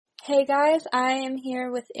Hey guys, I am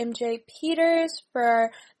here with MJ Peters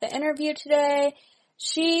for the interview today.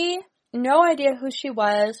 No idea who she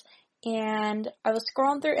was, and I was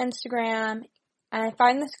scrolling through Instagram, and I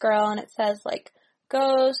find this girl, and it says,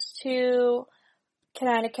 goes to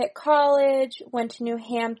Connecticut College, went to New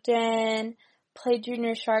Hampton, played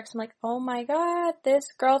junior sharks. I'm like, oh my god, this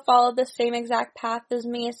girl followed the same exact path as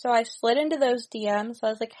me, so I slid into those DMs. I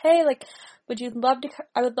was like, hey,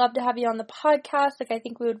 I would love to have you on the podcast. I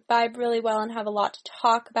think we would vibe really well and have a lot to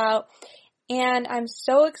talk about. And I'm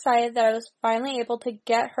so excited that I was finally able to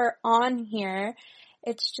get her on here.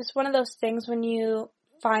 It's just one of those things when you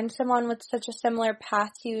find someone with such a similar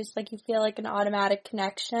path to you, it's like you feel like an automatic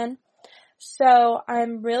connection. So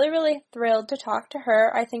I'm really, really thrilled to talk to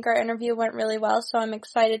her. I think our interview went really well, so I'm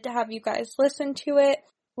excited to have you guys listen to it.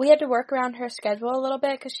 We had to work around her schedule a little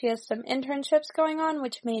bit because she has some internships going on,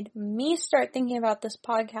 which made me start thinking about this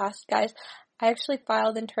podcast, guys. I actually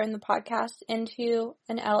filed and turned the podcast into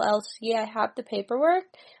an LLC. I have the paperwork,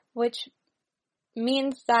 which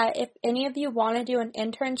means that if any of you want to do an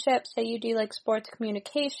internship, say you do sports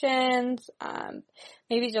communications,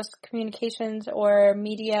 maybe just communications or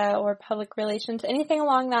media or public relations, anything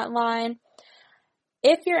along that line,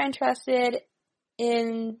 if you're interested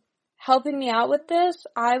in helping me out with this,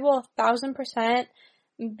 I will 1,000%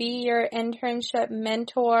 be your internship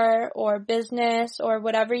mentor or business or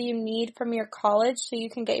whatever you need from your college so you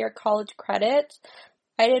can get your college credits.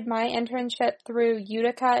 I did my internship through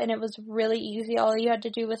Utica, and it was really easy. All you had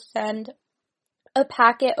to do was send a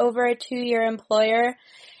packet over to your employer,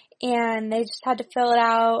 and they just had to fill it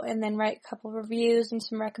out and then write a couple reviews and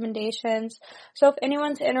some recommendations. So if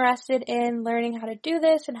anyone's interested in learning how to do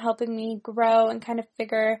this and helping me grow and kind of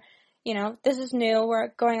figure, this is new, we're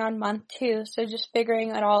going on month 2, so just figuring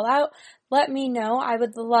it all out, let me know. I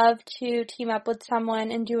would love to team up with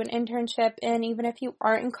someone and do an internship, and even if you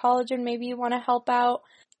aren't in college and maybe you want to help out,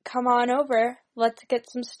 come on over. Let's get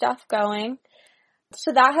some stuff going.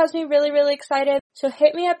 So that has me really, really excited. So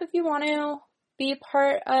hit me up if you want to be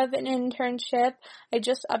part of an internship. I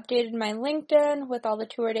just updated my LinkedIn with all the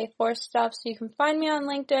Tour de Force stuff, so you can find me on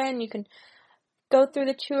LinkedIn. You can go through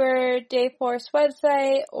the Tour de Force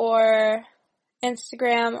website or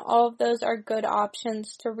Instagram. All of those are good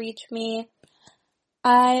options to reach me.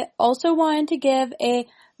 I also wanted to give a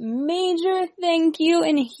major thank you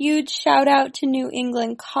and a huge shout out to New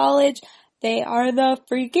England College. They are the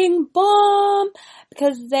freaking bomb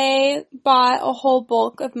because they bought a whole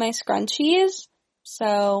bulk of my scrunchies.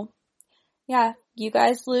 So, yeah, you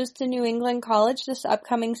guys lose to New England College this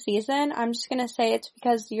upcoming season. I'm just going to say it's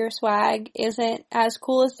because your swag isn't as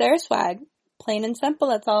cool as their swag. Plain and simple,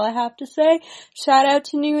 that's all I have to say. Shout out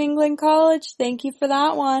to New England College. Thank you for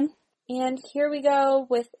that one. And here we go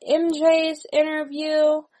with MJ's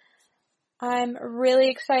interview. I'm really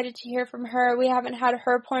excited to hear from her. We haven't had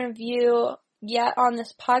her point of view yet on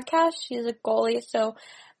this podcast. She's a goalie, so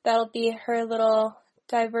that'll be her little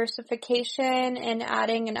diversification and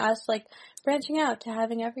adding and us branching out to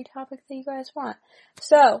having every topic that you guys want.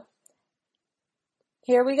 So,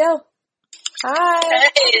 here we go. Hi.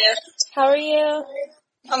 Hey. How are you?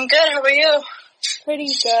 I'm good. How are you? Pretty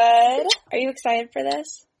good. Are you excited for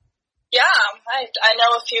this? Yeah, I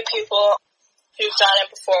know a few people who've done it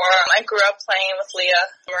before. I grew up playing with Leah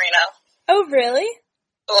Marino. Oh, really?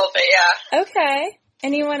 A little bit, yeah. Okay.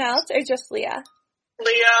 Anyone else or just Leah?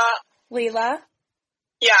 Leela?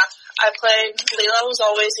 Yeah, I played. Leela was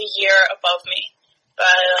always a year above me, but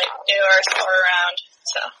I knew her, saw her around,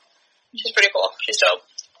 so she's pretty cool. She's dope.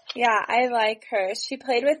 Yeah, I like her. She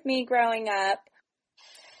played with me growing up.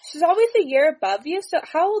 She's always a year above you, so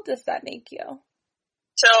how old does that make you?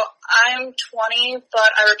 So I'm 20,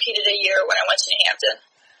 but I repeated a year when I went to New Hampton.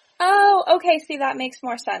 Oh, okay. See, that makes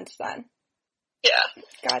more sense then. Yeah.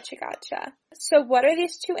 Gotcha. So what are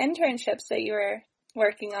these 2 internships that you were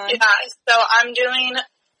working on? Yeah, so I'm doing,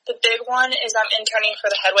 the big one is I'm interning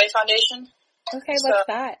for the Headway Foundation. Okay, what's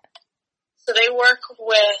that? So they work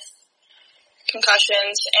with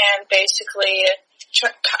concussions and basically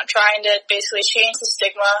trying to change the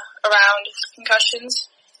stigma around concussions.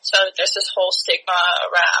 So there's this whole stigma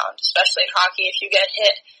around, especially in hockey, if you get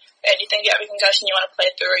hit and you think you have a concussion, you want to play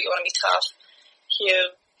through it, you want to be tough, you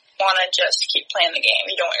want to just keep playing the game.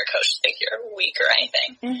 You don't want your coach to think you're weak or anything.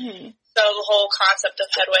 Mm-hmm. So the whole concept of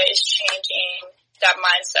Headway is changing that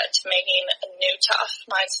mindset to making a new tough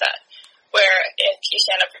mindset where if you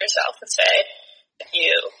stand up for yourself and say,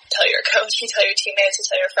 you tell your coach, you tell your teammates, you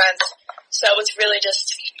tell your friends. So it's really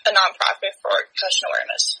just a nonprofit for concussion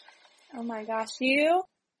awareness. Oh my gosh, you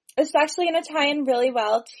It's actually going to tie in really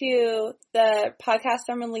well to the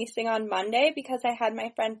podcast I'm releasing on Monday because I had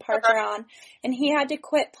my friend Parker on, and he had to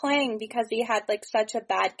quit playing because he had, like, such a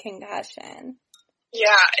bad concussion.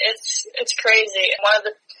 Yeah, it's crazy. One of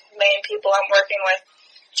the main people I'm working with,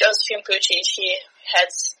 Josephine Pucci, she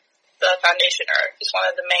heads the foundation, or is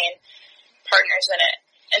one of the main partners in it,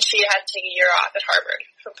 and she had to take a year off at Harvard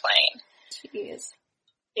from playing. Jeez.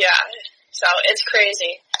 Yeah, so it's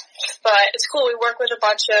crazy. But it's cool. We work with a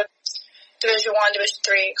bunch of Division I, Division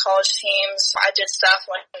III college teams. I did stuff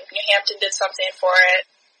when New Hampton did something for it,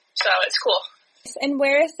 so it's cool. And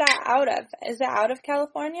where is that out of? Is it out of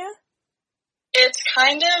California? It's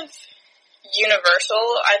kind of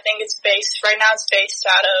universal. I think right now it's based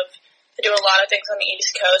out of, they do a lot of things on the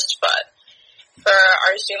East Coast, but for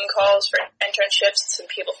our Zoom calls, for internships, it's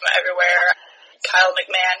people from everywhere. Kyle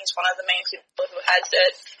McMahon, he's one of the main people who heads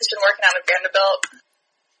it. He's been working out of Vanderbilt.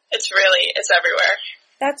 It's everywhere.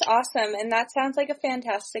 That's awesome, and that sounds like a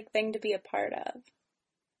fantastic thing to be a part of.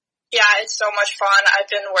 Yeah, it's so much fun.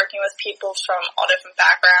 I've been working with people from all different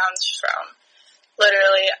backgrounds, from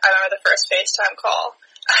literally, I remember the first FaceTime call.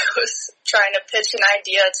 I was trying to pitch an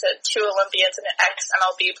idea to 2 Olympians and an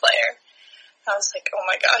ex-MLB player. I was like, oh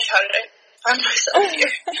my gosh, how did I find myself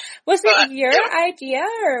here? Was it your idea,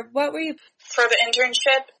 or what were you? For the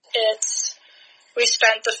internship, we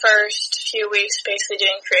spent the first few weeks basically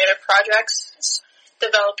doing creative projects,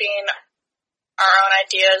 developing our own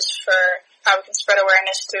ideas for how we can spread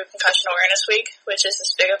awareness through Concussion Awareness Week, which is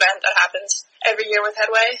this big event that happens every year with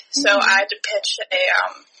Headway. Mm-hmm. So I had to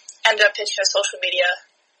ended up pitching a social media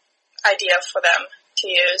idea for them to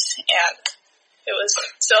use, and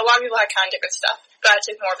so a lot of people had kind of different stuff, but I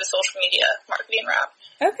took more of the social media marketing route.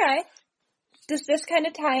 Okay. Does this kind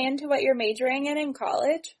of tie into what you're majoring in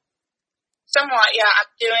college? Somewhat, yeah.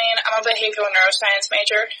 I'm a behavioral neuroscience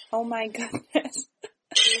major. Oh my goodness.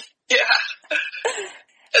 Yeah.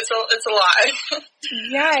 It's a lot.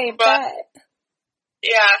 Yeah, I bet.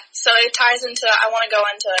 Yeah, so it ties into, I want to go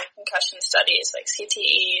into concussion studies, like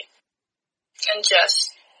CTE, and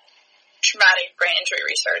just traumatic brain injury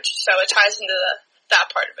research. So it ties into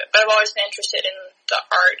that part of it. But I've always been interested in the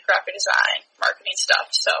art, graphic design, marketing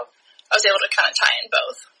stuff, so I was able to kind of tie in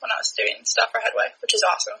both when I was doing stuff for Headway, which is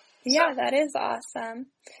awesome. Yeah, that is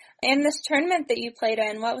awesome. And this tournament that you played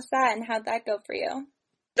in, what was that, and how'd that go for you?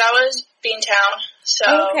 That was Beantown, so...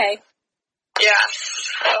 Okay. Yeah,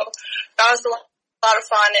 so that was a lot of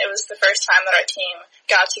fun. It was the first time that our team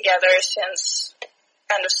got together since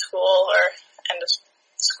end of school,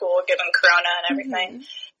 given Corona and everything.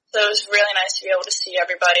 Mm-hmm. So it was really nice to be able to see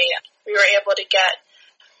everybody. We were able to get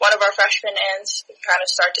one of our freshmen in, so we could kind of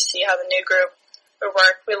start to see how the new group would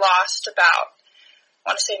work. We lost about,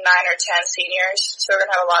 I want to say 9 or 10 seniors, so we're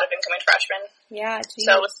going to have a lot of incoming freshmen. Yeah, geez.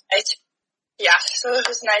 So it was nice. Yeah, so it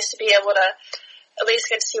was nice to be able to at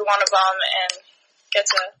least get to see one of them and get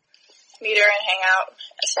to meet her and hang out.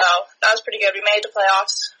 So that was pretty good. We made the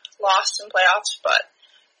playoffs, lost in playoffs, but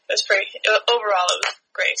overall it was a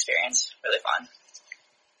great experience, really fun.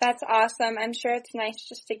 That's awesome. I'm sure it's nice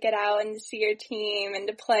just to get out and to see your team and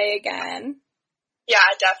to play again. Yeah,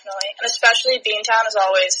 definitely. And especially Beantown is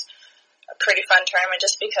always a pretty fun tournament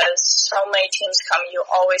just because so many teams come. You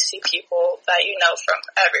always see people that you know from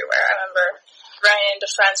everywhere. I remember running into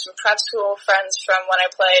friends from prep school, friends from when I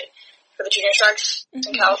played for the Junior Sharks in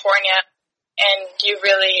California, and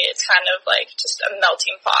it's kind of like just a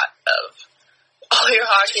melting pot of all your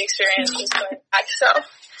hockey experiences going back. So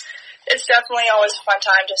it's definitely always a fun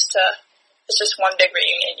time it's just one big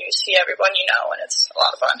reunion. You see everyone you know, and it's a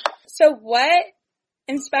lot of fun. So what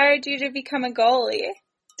inspired you to become a goalie?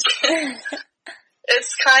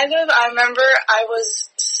 It's I remember I was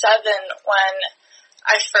 7 when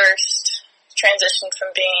I first transitioned from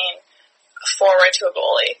being a forward to a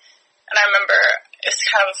goalie. And I remember, it's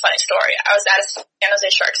kind of a funny story. I was at a San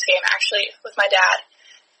Jose Sharks game, actually, with my dad.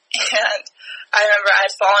 And I remember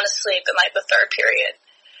I had fallen asleep in, the 3rd period.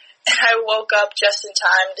 And I woke up just in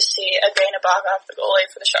time to see Adriana Bogov, the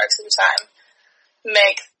goalie for the Sharks at the time,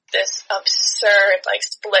 make this absurd,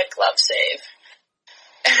 split glove save.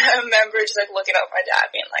 And I remember just, looking up at my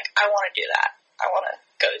dad being like, I want to do that. I want to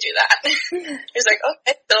go do that. He's like,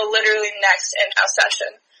 okay. So literally next in-house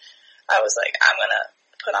session, I was like, I'm going to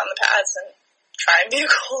put on the pads and try and be a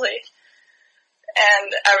goalie.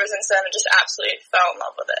 And ever since then, I just absolutely fell in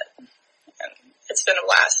love with it. And it's been a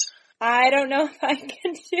blast. I don't know if I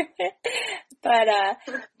can do it, but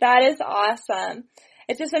that is awesome.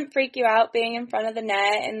 It doesn't freak you out being in front of the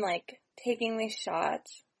net and, taking these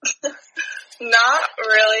shots? Not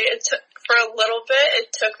really. For a little bit,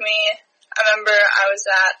 it took me, I remember I was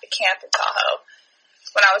at the camp in Tahoe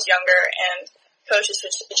when I was younger, and coaches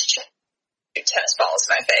would just shoot tennis balls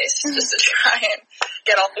in my face just to try and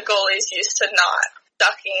get all the goalies used to not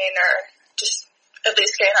ducking or just at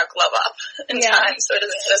least getting our glove up in time so it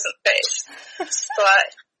doesn't hit us in the face. But,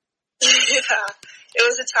 yeah, it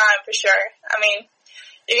was a time for sure. I mean,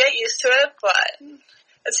 you get used to it, but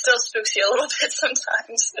it still spooks you a little bit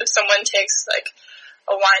sometimes if someone takes, like,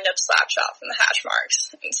 a wind-up slap shot from the hatch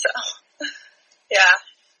marks. And so, yeah,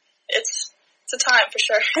 it's a time for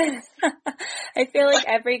sure. I feel like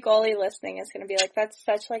every goalie listening is going to be like, that's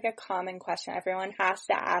such like a common question everyone has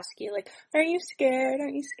to ask you. Like, are you scared?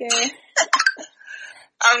 Aren't you scared?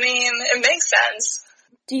 I mean, it makes sense.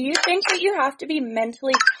 Do you think that you have to be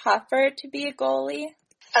mentally tougher to be a goalie?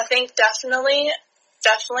 I think definitely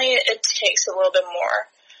it takes a little bit more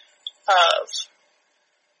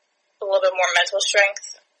mental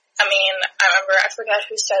strength. I mean, I forgot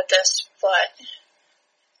who said this, but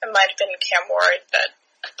it might have been Cam Ward, but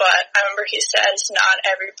I remember he said it's not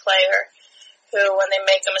every player who, when they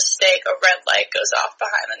make a mistake, a red light goes off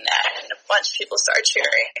behind the net and a bunch of people start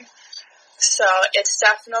cheering. So it's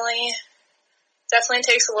definitely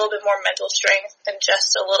takes a little bit more mental strength and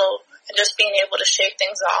just being able to shake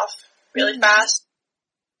things off really fast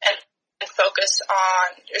and focus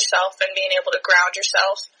on yourself and being able to ground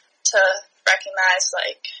yourself to recognize,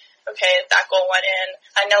 like, okay, that goal went in.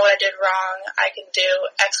 I know what I did wrong. I can do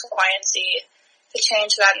X, Y, and Z to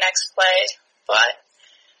change that next play, but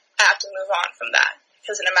I have to move on from that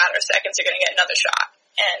because in a matter of seconds you're going to get another shot,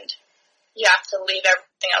 and you have to leave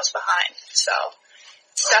everything else behind. So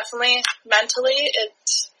it's definitely mentally,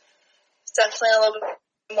 it's definitely a little bit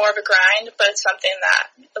more of a grind, but it's something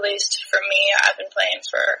that, at least for me, I've been playing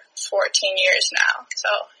for 14 years now.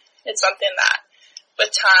 So it's something that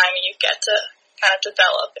with time you get to kind of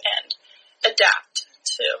develop and adapt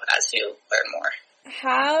to as you learn more.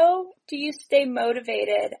 How do you stay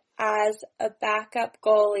motivated as a backup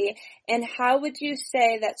goalie, and how would you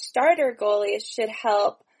say that starter goalies should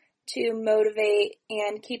help to motivate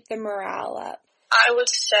and keep the morale up? I would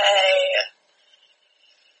say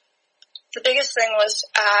the biggest thing was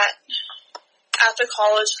at the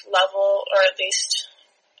college level, or at least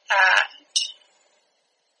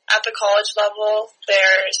at the college level,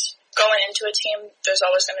 there's going into a team, there's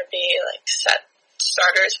always going to be like set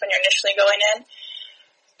starters when you're initially going in.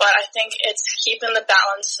 But I think it's keeping the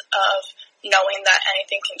balance of knowing that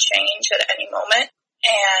anything can change at any moment,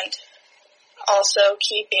 and also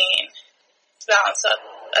keeping the balance up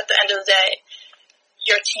at the end of the day.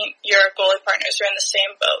 Your goalie partners are in the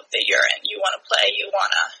same boat that you're in. You want to play.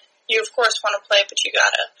 You of course want to play, but you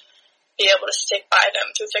gotta be able to stick by them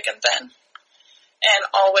through thick and thin, and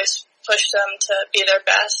always push them to be their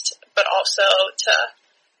best, but also to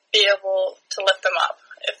be able to lift them up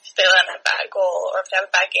if they land a bad goal or if they have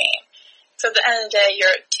a bad game. So at the end of the day,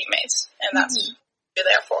 you're teammates, and that's what you're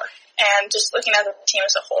there for. And just looking at the team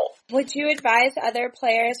as a whole. Would you advise other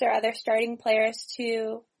players or other starting players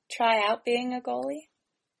to try out being a goalie?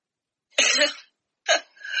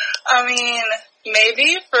 I mean,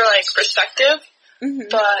 maybe for like perspective,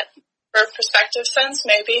 but for perspective sense,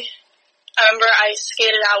 maybe. I remember I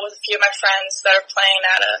skated out with a few of my friends that are playing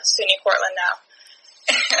at a SUNY Cortland now,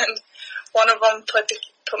 and one of them put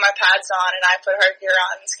my pads on and I put her gear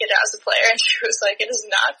on and skated out as a player, and she was like, "It is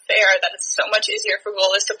not fair that it's so much easier for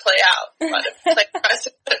goalies to play out, but if for us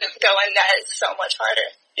to go in net, it's so much harder."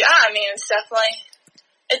 Yeah, I mean,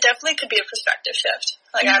 it definitely could be a perspective shift.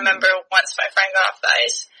 Like, I remember once my friend got off the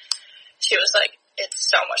ice, she was like, "It's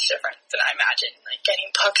so much different than I imagined. Like,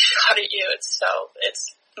 getting puck shot at you, it's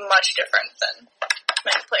much different than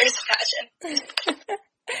many players imagine."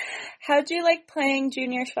 How'd you like playing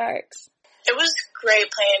Junior Sharks? It was great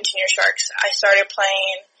playing Junior Sharks. I started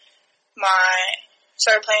playing when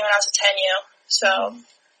I was a 10U, so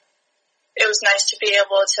it was nice to be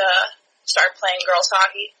able to start playing girls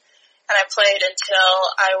hockey. And I played until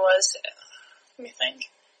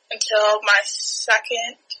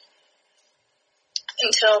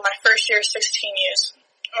until my first year, 16Us,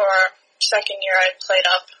 or second year I played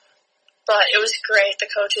up. But it was great. The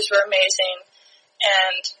coaches were amazing,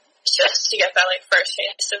 and just to get that like first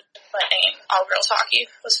taste of playing all girls hockey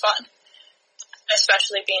was fun.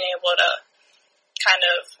 Especially being able to kind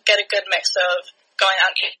of get a good mix of going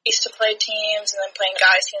out east to play teams and then playing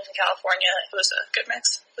guys teams in California. It was a good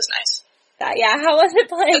mix. It was nice. Yeah, how was it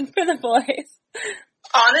playing for the boys?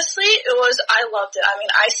 Honestly, I loved it. I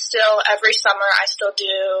mean, every summer I still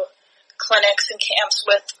do clinics and camps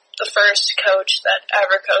with the first coach that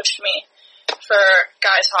ever coached me for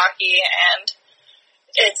guys hockey, and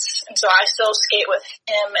so I still skate with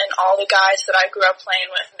him and all the guys that I grew up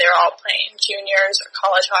playing with. They're all playing juniors or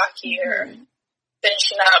college hockey or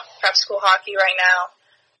finishing up prep school hockey right now.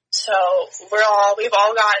 So we've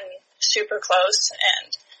all gotten super close,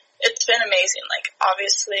 and it's been amazing. Like,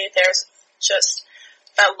 obviously, there's just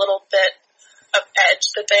that little bit of edge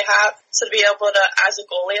that they have. So to be able to, as a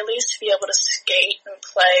goalie at least, to be able to skate and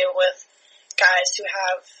play with guys who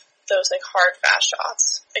have those, like, hard, fast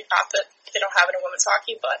shots. Like, not that they don't have it in women's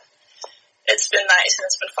hockey, but it's been nice and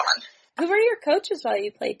it's been fun. Who were your coaches while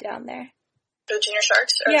you played down there? The Junior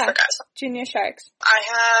Sharks? Or yeah, for guys? Junior Sharks. I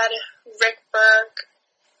had Rick Burke,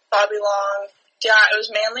 Bobby Long. Yeah, it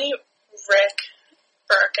was mainly Rick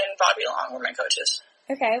Burke and Bobby Long were my coaches.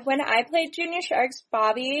 Okay, when I played Junior Sharks,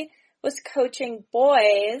 Bobby was coaching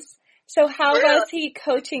boys. So how was he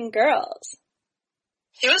coaching girls?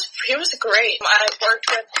 He was great. I worked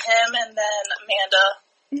with him and then Amanda,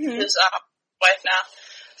 who's wife now.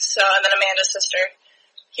 So, and then Amanda's sister.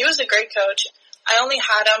 He was a great coach. I only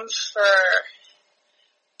had him for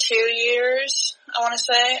 2 years, I want to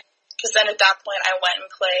say. Because then at that point I went and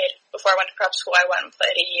played, before I went to prep school, I went and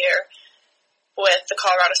played a year with the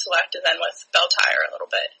Colorado Select and then with Bell Tire a little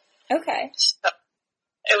bit. Okay.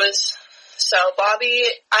 So Bobby,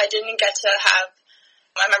 I didn't get to have,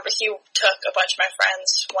 I remember he took a bunch of my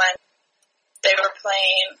friends when they were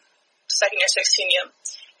playing second year 16U,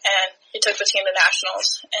 and he took the team to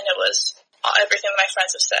nationals, and it was everything that my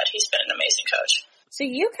friends have said. He's been an amazing coach. So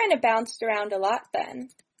you kind of bounced around a lot then.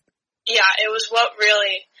 Yeah, it was what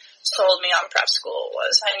really sold me on prep school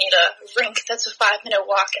was I need a rink that's a 5-minute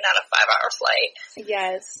walk and not a 5-hour flight.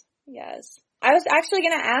 Yes. I was actually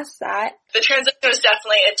going to ask that. The transition was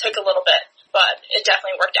definitely, it took a little bit, but it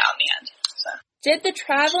definitely worked out in the end. So. Did the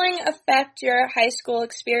traveling affect your high school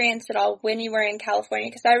experience at all when you were in California?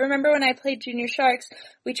 Because I remember when I played Junior Sharks,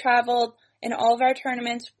 we traveled, and all of our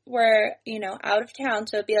tournaments were, out of town.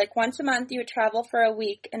 So it'd be like once a month you would travel for a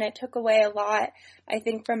week, and it took away a lot, I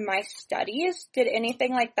think, from my studies. Did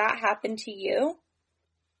anything like that happen to you?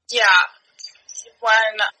 Yeah.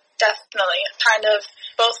 Definitely. Kind of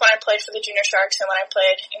both when I played for the Junior Sharks and when I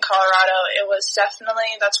played in Colorado, it was definitely,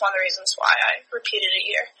 that's one of the reasons why I repeated a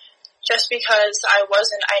year. Just because I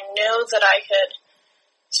knew that I could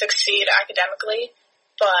succeed academically,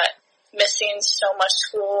 but missing so much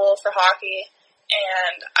school for hockey,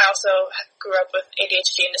 and I also grew up with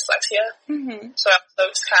ADHD and dyslexia, so I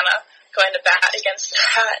was kind of going to bat against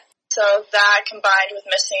that. So that combined with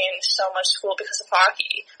missing so much school because of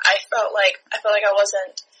hockey, I felt like I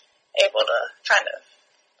wasn't able to kind of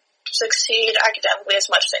succeed academically as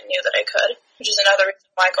much as I knew that I could, which is another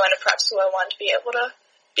reason why going to prep school I wanted to be able to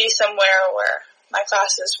be somewhere where my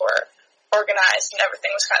classes were organized and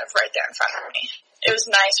everything was kind of right there in front of me. It was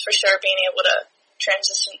nice for sure being able to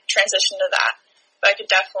transition to that, but I could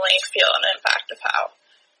definitely feel an impact of how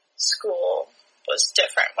school was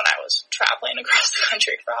different when I was traveling across the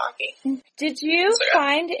country for hockey. Did you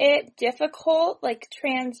find it difficult, like,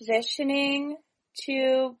 transitioning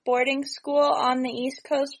to boarding school on the East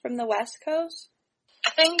Coast from the West Coast? I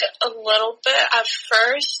think a little bit. At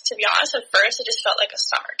first, to be honest, it just felt like a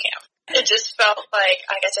summer camp. It just felt like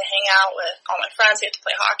I get to hang out with all my friends, get to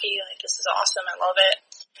play hockey, like, this is awesome, I love it.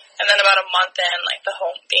 And then about a month in, like,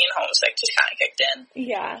 being homesick just kind of kicked in.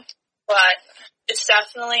 Yeah. But it was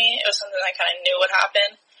something I kind of knew would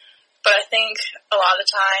happen. But I think a lot of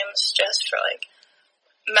the times, just for, like,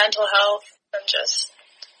 mental health and just,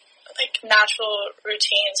 like, natural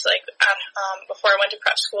routines, like, before I went to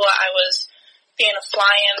prep school, I was being a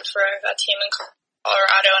fly-in for that team in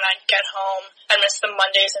Colorado, and I'd get home. I'd miss the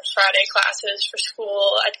Mondays and Friday classes for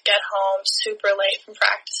school. I'd get home super late from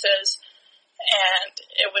practices, and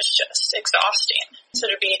it was just exhausting. So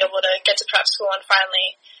to be able to get to prep school and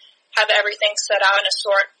finally have everything set out in a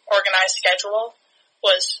organized schedule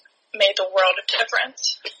made the world of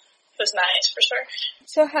difference. It was nice, for sure.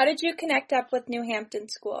 So how did you connect up with New Hampton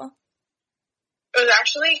School? It was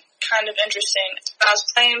actually kind of interesting. When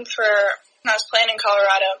I was playing in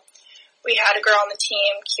Colorado, we had a girl on the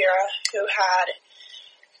team, Kira, who had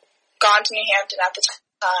gone to New Hampton at the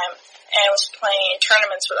time and was playing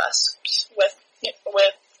tournaments with us,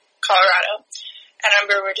 with Colorado. And I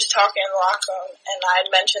remember we were just talking in the locker room, and I had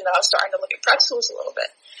mentioned that I was starting to look at prep schools a little bit.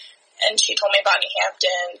 And she told me about New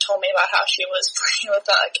Hampton, told me about how she was playing with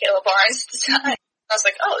Kayla Barnes at the time. I was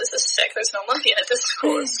like, oh, this is sick. There's an Olympian at this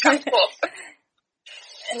school. It's kind of cool.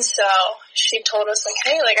 And so she told us, like,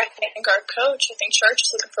 hey, like, I think our coach, I think Church is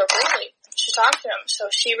looking for a goalie. She talked to him. So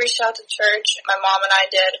she reached out to Church. My mom and I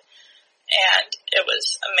did. And it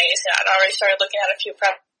was amazing. I'd already started looking at a few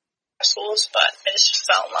prep schools, but I just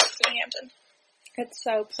fell in love with New Hampton. It's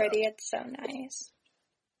so pretty. It's so nice.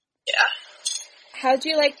 Yeah. How'd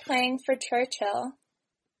you like playing for Churchill?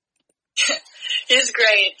 He's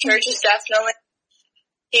great. Church is definitely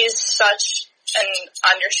He's such an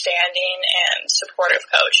understanding and supportive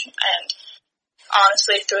coach, and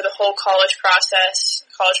honestly, through the whole college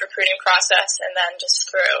recruiting process, and then just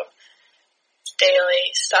through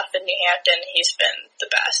daily stuff in New Hampton, he's been the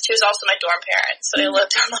best. He was also my dorm parent, so he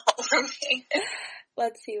lived down the hall from me.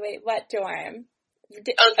 Let's see, wait, what dorm?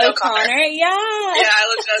 O'Connor. Yeah. Yeah, I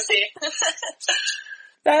lived in OC.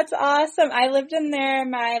 That's awesome. I lived in there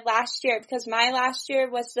my last year because my last year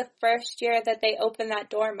was the first year that they opened that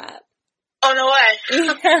dorm up. Oh, no way.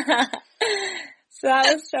 Yeah. So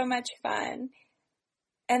that was so much fun.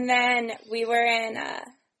 And then we were in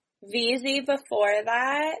VZ before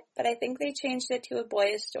that, but I think they changed it to a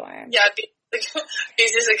boys' dorm. Yeah,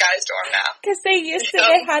 VZ's a guy's dorm now. Because they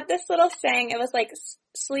had this little saying, it was like,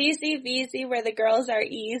 sleazy VZ where the girls are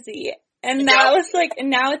easy. And now it's like,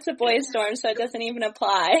 now it's a boys' dorm, so it doesn't even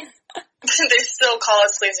apply. They still call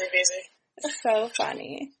it sleazy VZ. So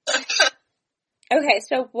funny. Okay,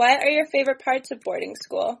 so what are your favorite parts of boarding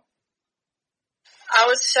school? I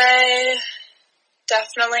would say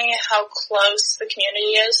definitely how close the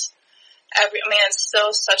community is. It's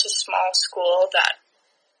still such a small school that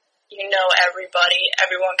you know everybody.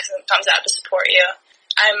 Everyone comes out to support you.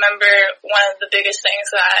 I remember one of the biggest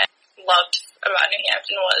things that I loved about New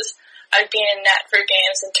Hampton was I'd be in net for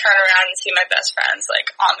games and turn around and see my best friends,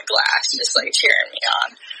 like, on the glass, just, like, cheering me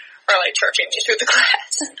on, or, like, chirping me through the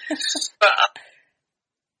glass.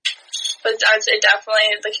 But I'd say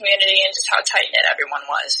definitely the community and just how tight-knit everyone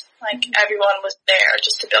was. Like, everyone was there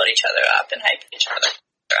just to build each other up and hype each other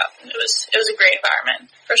up. It was a great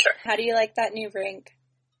environment, for sure. How do you like that new rink?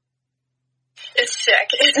 It's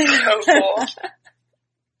sick. It's so cool.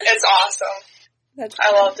 It's awesome.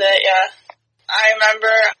 I loved it, yeah. I remember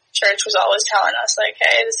church was always telling us, like,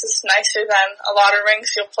 hey, this is nicer than a lot of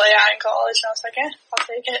rinks you'll play at in college. And I was like, I'll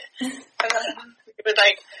take it. And then we would,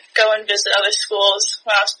 like, go and visit other schools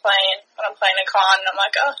when I'm playing a con, and I'm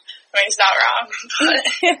like, he's not wrong. But,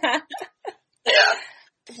 yeah.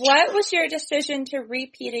 What was your decision to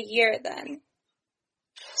repeat a year then?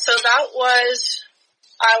 So I was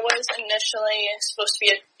initially supposed to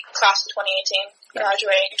be a class of 2018,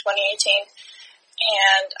 graduating 2018.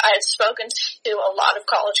 And I had spoken to a lot of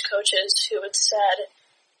college coaches who had said,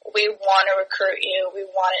 we want to recruit you. We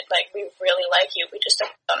really like you. We just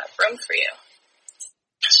don't have room for you.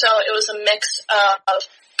 So it was a mix of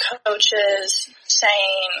coaches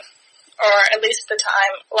saying, or at least at the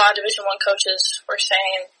time, a lot of Division I coaches were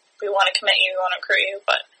saying, we want to commit you, we want to recruit you,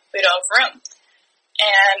 but we don't have room.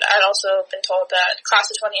 And I'd also been told that class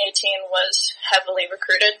of 2018 was heavily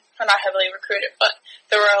recruited, or not heavily recruited, but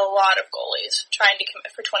there were a lot of goalies trying to commit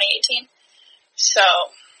for 2018. So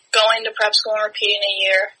going to prep school and repeating a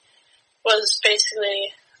year was basically,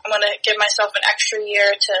 I'm going to give myself an extra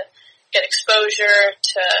year to get exposure,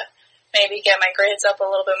 to maybe get my grades up a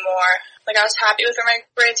little bit more. Like, I was happy with where my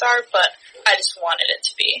grades are, but I just wanted it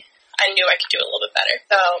to be, I knew I could do a little bit better.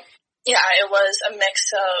 So, yeah, it was a mix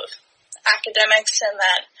of academics and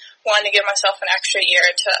then wanting to give myself an extra year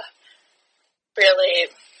to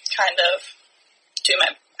really kind of do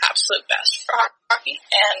my absolute best for hockey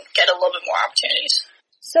and get a little bit more opportunities.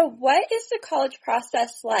 So what is the college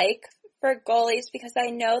process like for goalies? Because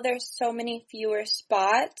I know there's so many fewer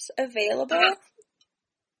spots available.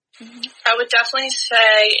 Mm-hmm. I would definitely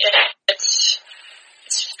say it's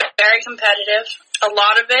very competitive. A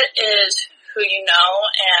lot of it is who you know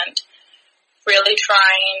and really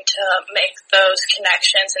trying to make those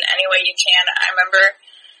connections in any way you can. I remember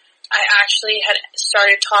I actually had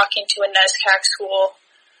started talking to a NESCAC school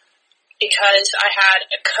because I had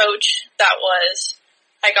a coach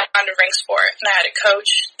I got onto ring sport, and I had a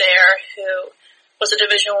coach there who was a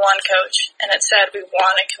Division I coach, and it said, we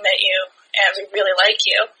want to commit you, and we really like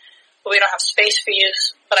you, but we don't have space for you,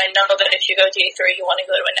 but I know that if you go D3, you want to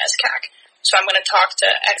go to a NESCAC. So I'm going to talk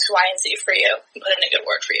to X, Y, and Z for you and put in a good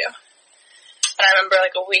word for you. And I remember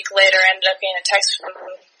like a week later I ended up getting a text from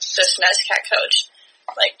this NESCAC coach,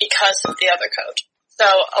 like because of the other coach. So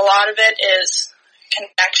a lot of it is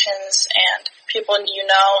connections and people you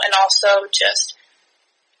know, and also just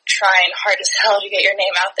trying hard as hell to get your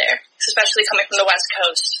name out there, especially coming from the West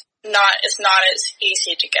Coast. It's not as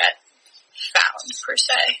easy to get found per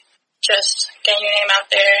se. Just getting your name out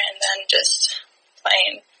there and then just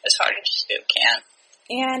playing as hard as you can.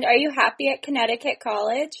 And are you happy at Connecticut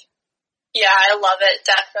College? Yeah, I love it,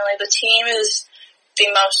 definitely. The team is the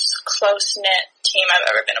most close-knit team I've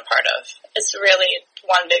ever been a part of. It's really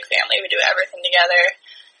one big family. We do everything together.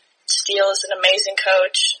 Steele is an amazing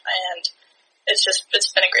coach, and it's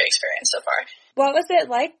been a great experience so far. What was it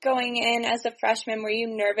like going in as a freshman? Were you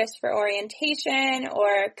nervous for orientation,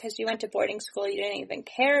 or because you went to boarding school, you didn't even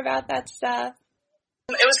care about that stuff?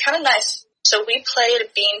 It was kind of nice. So we played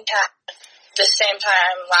Beantown the same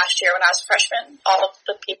time last year when I was a freshman. All of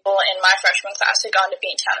the people in my freshman class had gone to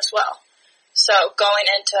Beantown as well. So going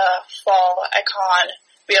into fall at Con,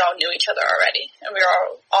 we all knew each other already, and we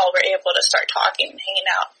all were able to start talking and hanging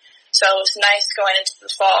out. So it was nice going into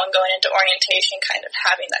the fall and going into orientation, kind of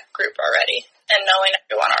having that group already and knowing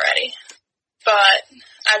everyone already. But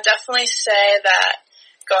I'd definitely say that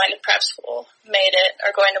going to prep school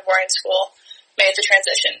going to boarding school made the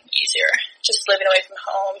transition easier. Just living away from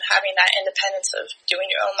home, having that independence of doing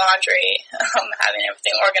your own laundry, having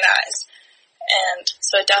everything organized. And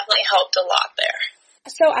so it definitely helped a lot there.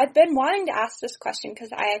 So I've been wanting to ask this question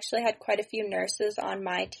because I actually had quite a few nurses on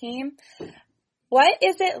my team. What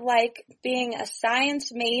is it like being a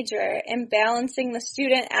science major and balancing the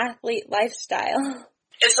student-athlete lifestyle?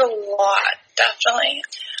 It's a lot, definitely.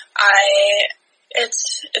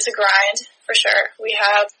 It's a grind, for sure. We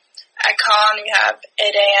have, at Con, we have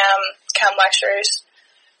 8 a.m. chem lectures,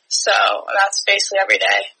 so that's basically every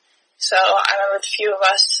day. So I remember the few of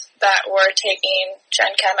us that were taking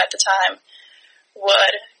Gen Chem at the time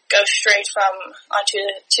would go straight from, on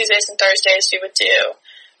Tuesdays and Thursdays, we would do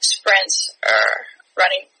sprints or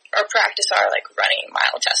running, or practice our, running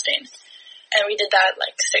mile testing. And we did that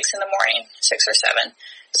at 6 in the morning, 6 or 7.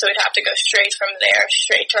 So we'd have to go straight from there,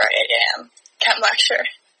 straight to our 8 a.m. chem lecture.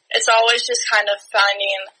 It's always just kind of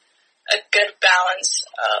finding a good balance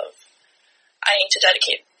of, I need to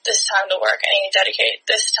dedicate this time to work, I need to dedicate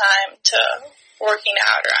this time to working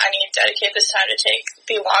out, or I need to dedicate this time to take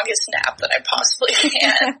the longest nap that I possibly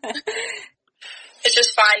can. It's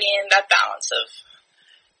just finding that balance of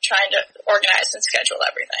trying to organize and schedule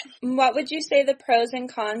everything. What would you say the pros and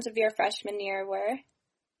cons of your freshman year were?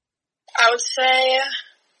 I would say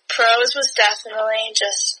pros was definitely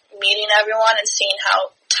just meeting everyone and seeing how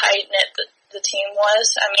tight-knit the team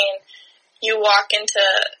was. I mean, you walk into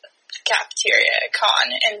the cafeteria at Con,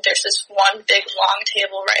 and there's this one big long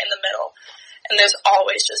table right in the middle, and there's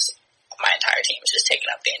always just, my entire team is just taking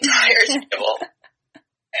up the entire table.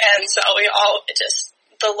 And so we all, just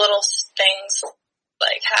the little things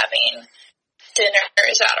like having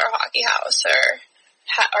dinners at our hockey house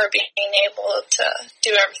or being able to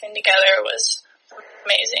do everything together was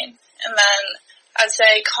amazing. And then I'd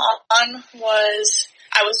say Con was,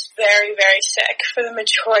 I was very, very sick for the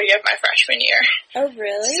majority of my freshman year. Oh,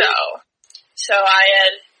 really? So I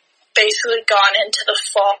had basically gone into the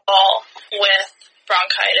fall with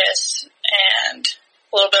bronchitis and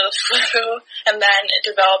a little bit of flu, and then it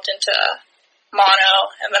developed into mono,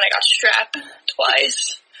 and then I got strep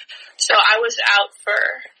twice. So I was out for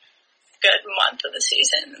a good month of the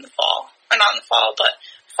season in the fall. Or not in the fall, but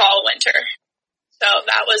fall, winter. So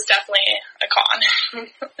that was definitely a con.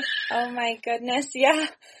 Oh my goodness, yeah.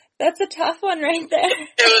 That's a tough one right there.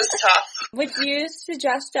 It was tough. Would you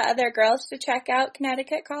suggest to other girls to check out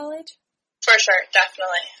Connecticut College? For sure,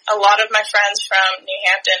 definitely. A lot of my friends from New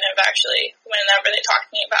Hampton have actually, whenever they talk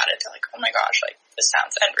to me about it, they're like, oh my gosh, this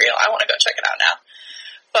sounds unreal. I want to go check it out now.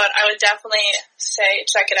 But I would definitely say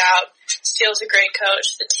check it out. Steele's a great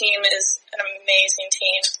coach. The team is an amazing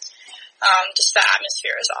team. Just the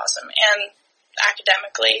atmosphere is awesome. And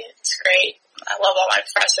academically, it's great. I love all my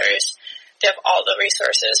professors. They have all the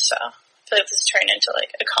resources, so I feel like this turned into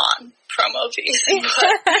a con promo piece.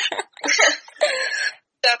 But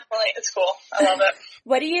definitely, it's cool. I love it.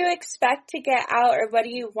 What do you expect to get out, or what do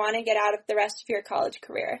you want to get out of the rest of your college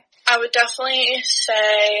career? I would definitely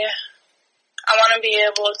say I want to be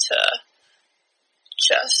able to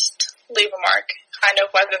just leave a mark, kind of,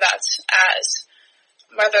 whether that's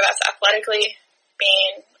athletically,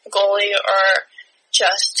 being a goalie, or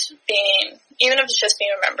just being, even if it's just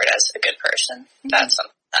being remembered as a good person. Mm-hmm. That's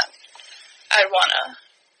something that I'd want to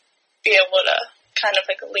be able to kind of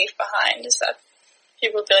leave behind, is that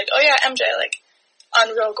people would be like, oh yeah, MJ,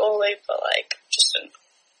 unreal goalie, but just an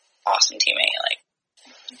awesome teammate.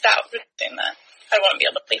 That would be the thing that I want to be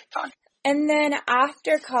able to leave on. And then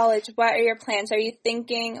after college, what are your plans? Are you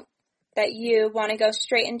thinking that you want to go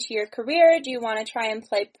straight into your career? Do you want to try and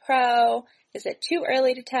play pro? Is it too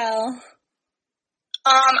early to tell?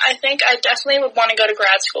 I think I definitely would want to go to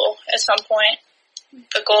grad school at some point.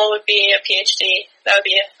 The goal would be a PhD. That would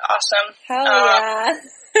be awesome. Hell yeah.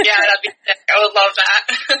 Yeah, that'd be sick. I would love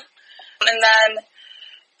that. And then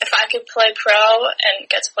if I could play pro and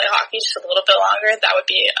get to play hockey just a little bit longer, that would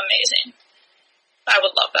be amazing. I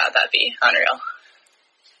would love that. That'd be unreal.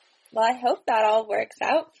 Well, I hope that all works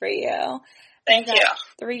out for you. Thank you.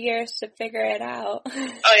 3 years to figure it out.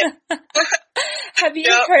 Oh, yeah. Have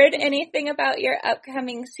you heard anything about your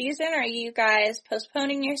upcoming season? Are you guys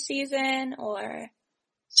postponing your season, or?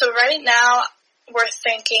 So right now, we're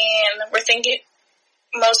thinking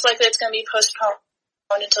most likely it's going to be postponed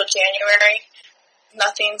until January.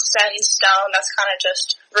 Nothing's set in stone. That's kind of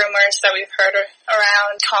just rumors that we've heard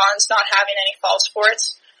around cons not having any fall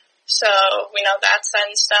sports. So we know that's set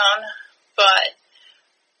in stone. But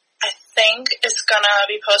I think it's going to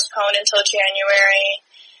be postponed until January.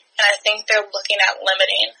 And I think they're looking at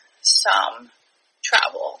limiting some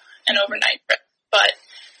travel and overnight trips. But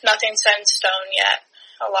nothing's set in stone yet.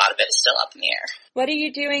 A lot of it is still up in the air. What are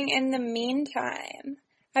you doing in the meantime?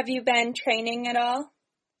 Have you been training at all?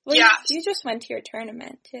 Well, yeah. You just went to your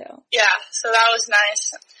tournament, too. Yeah, so that was nice.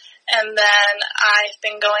 And then I've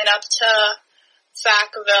been going up to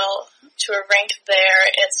Vacaville to a rink there.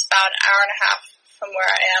 It's about an hour and a half from where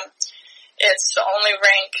I am. It's the only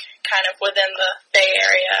rink kind of within the Bay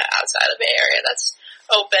Area, outside the Bay Area, that's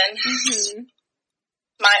open. Mm-hmm.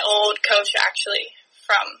 My old coach, actually,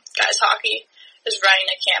 from guys hockey, is running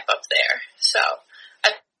a camp up there. So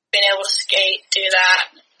I've been able to skate, do that,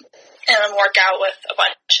 and then work out with a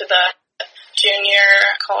bunch of the junior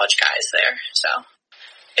college guys there. So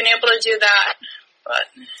been able to do that, but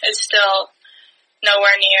it's still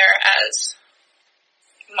nowhere near as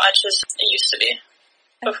much as it used to be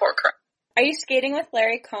before Corona. Are you skating with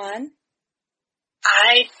Larry Kahn?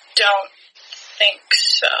 I don't think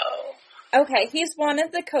so. Okay, he's one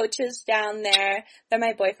of the coaches down there that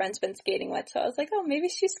my boyfriend's been skating with, so I was like, oh, maybe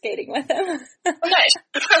she's skating with him. Oh, nice.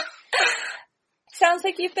 Sounds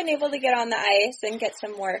like you've been able to get on the ice and get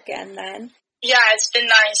some work in then. Yeah, it's been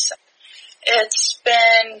nice. It's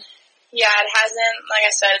been, it hasn't, like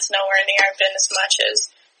I said, it's nowhere near been as much as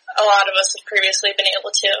a lot of us have previously been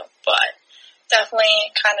able to, but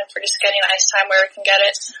definitely kind of we're just getting ice time where we can get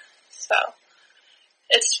it. So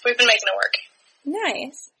we've been making it work.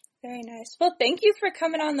 Nice. Very nice. Well, thank you for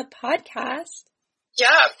coming on the podcast.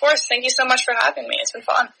 Yeah, of course. Thank you so much for having me. It's been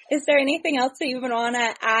fun. Is there anything else that you would want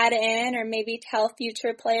to add in or maybe tell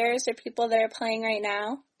future players or people that are playing right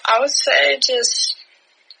now? I would say just,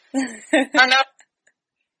 I don't know,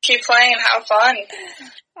 keep playing, have fun.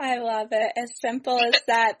 I love it. As simple as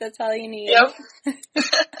that. That's all you need. Yep.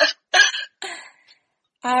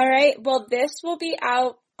 All right. Well, this will be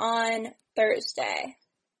out on Thursday.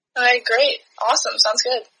 All right, great. Awesome. Sounds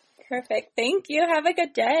good. Perfect. Thank you. Have a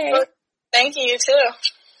good day. Thank you. You too.